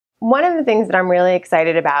One of the things that I'm really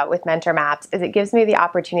excited about with Mentor Maps is it gives me the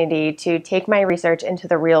opportunity to take my research into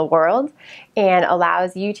the real world and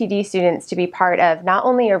allows UTD students to be part of not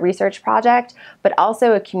only a research project, but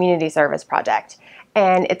also a community service project.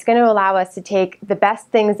 And it's going to allow us to take the best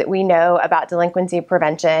things that we know about delinquency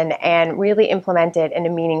prevention and really implement it in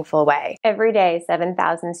a meaningful way. Every day,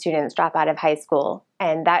 7,000 students drop out of high school,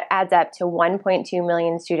 and that adds up to 1.2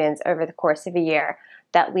 million students over the course of a year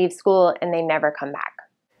that leave school and they never come back.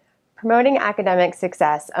 Promoting academic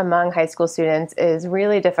success among high school students is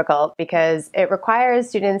really difficult because it requires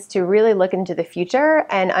students to really look into the future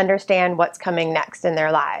and understand what's coming next in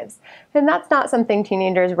their lives. And that's not something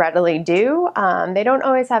teenagers readily do. They don't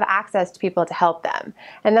always have access to people to help them.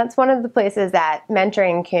 And that's one of the places that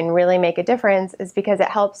mentoring can really make a difference, is because it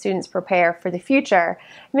helps students prepare for the future,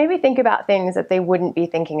 maybe think about things that they wouldn't be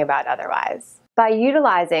thinking about otherwise. By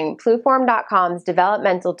utilizing Pluform.com's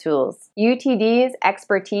developmental tools, UTD's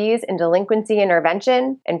expertise in delinquency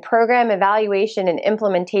intervention, and program evaluation and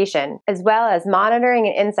implementation, as well as monitoring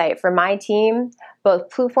and insight from my team, both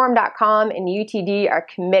Pluform.com and UTD are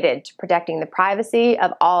committed to protecting the privacy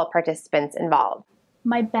of all participants involved.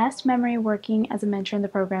 My best memory working as a mentor in the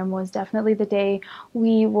program was definitely the day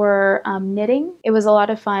we were knitting. It was a lot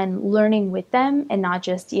of fun learning with them and not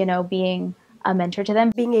just, being a mentor to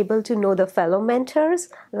them. Being able to know the fellow mentors,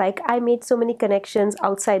 like I made so many connections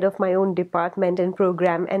outside of my own department and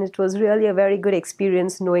program, and it was really a very good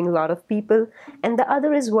experience knowing a lot of people. And the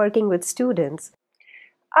other is working with students.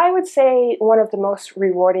 I would say one of the most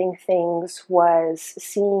rewarding things was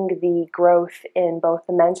seeing the growth in both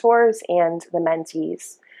the mentors and the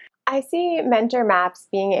mentees. I see Mentor Maps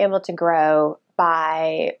being able to grow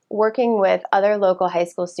by working with other local high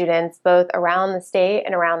school students, both around the state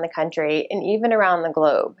and around the country, and even around the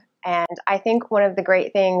globe. And I think one of the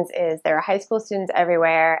great things is there are high school students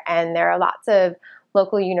everywhere, and there are lots of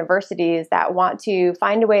local universities that want to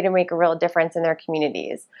find a way to make a real difference in their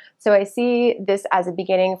communities. So I see this as a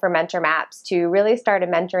beginning for Mentor Maps to really start a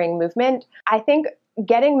mentoring movement. I think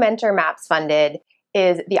getting Mentor Maps funded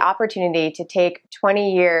is the opportunity to take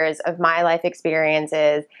 20 years of my life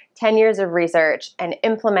experiences, 10 years of research, and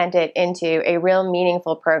implement it into a real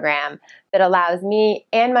meaningful program that allows me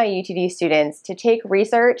and my UTD students to take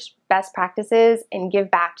research, best practices, and give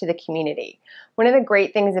back to the community. One of the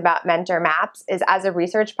great things about Mentor Maps is, as a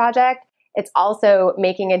research project, it's also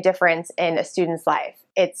making a difference in a student's life.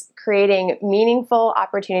 It's creating meaningful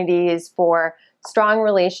opportunities for strong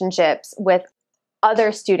relationships with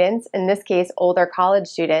other students, in this case older college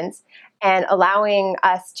students, and allowing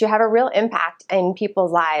us to have a real impact in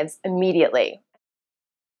people's lives immediately.